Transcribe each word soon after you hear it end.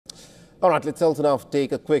All right, let's also now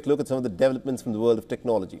take a quick look at some of the developments from the world of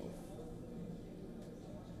technology.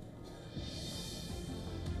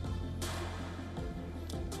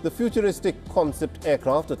 The futuristic concept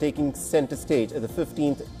aircraft are taking center stage at the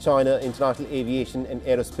 15th China International Aviation and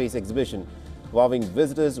Aerospace Exhibition, wowing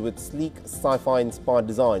visitors with sleek sci-fi inspired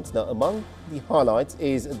designs. Now, among the highlights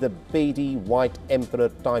is the Beatty White Emperor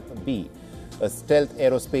Type B, a stealth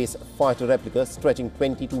aerospace fighter replica stretching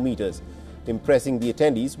 22 meters, impressing the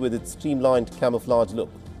attendees with its streamlined camouflage look.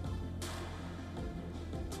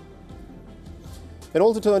 And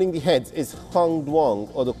also turning the heads is Hung Duong,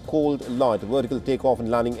 or the Cold Light, a vertical takeoff and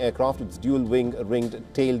landing aircraft. Its dual-wing ringed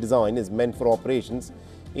tail design is meant for operations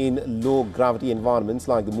in low-gravity environments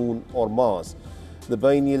like the Moon or Mars. The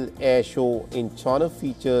biennial Airshow in China,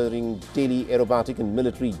 featuring daily aerobatic and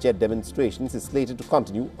military jet demonstrations, is slated to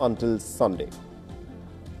continue until Sunday.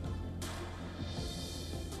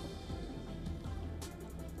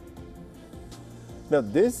 Now,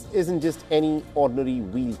 this isn't just any ordinary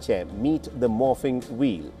wheelchair. Meet the morphing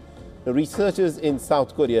wheel. The researchers in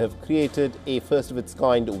South Korea have created a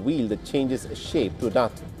first-of-its-kind wheel that changes shape to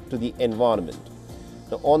adapt to the environment.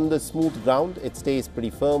 Now, on the smooth ground, it stays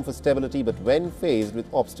pretty firm for stability, but when faced with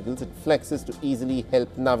obstacles, it flexes to easily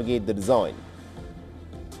help navigate the design.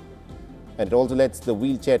 And it also lets the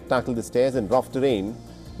wheelchair tackle the stairs and rough terrain,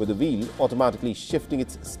 with the wheel automatically shifting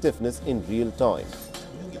its stiffness in real time.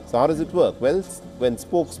 So how does it work? Well, when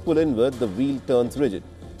spokes pull inward, the wheel turns rigid.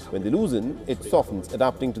 When they loosen, it softens,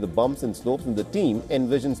 adapting to the bumps and slopes, and the team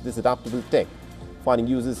envisions this adaptable tech finding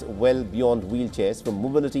uses well beyond wheelchairs, from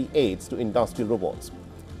mobility aids to industrial robots.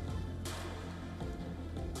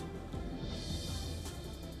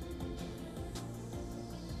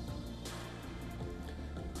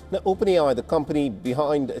 Now, OpenAI, the company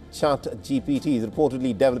behind ChatGPT, is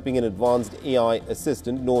reportedly developing an advanced AI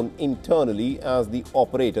assistant known internally as the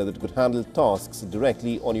operator that could handle tasks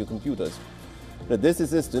directly on your computers. Now, this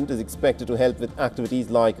assistant is expected to help with activities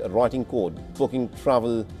like writing code, booking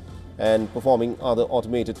travel, and performing other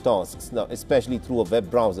automated tasks, now especially through a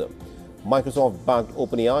web browser. Microsoft-backed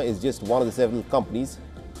OpenAI is just one of the several companies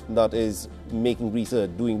that is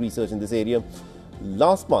doing research in this area.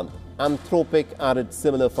 Last month, Anthropic added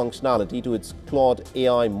similar functionality to its Claude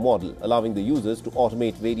AI model, allowing the users to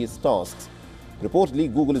automate various tasks.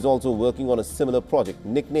 Reportedly, Google is also working on a similar project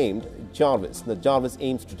nicknamed Jarvis. Now, Jarvis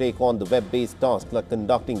aims to take on the web-based tasks like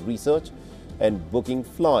conducting research and booking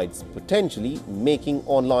flights, potentially making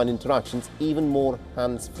online interactions even more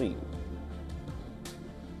hands-free.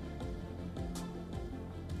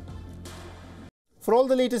 For all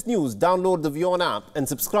the latest news, download the WION app and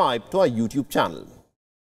subscribe to our YouTube channel.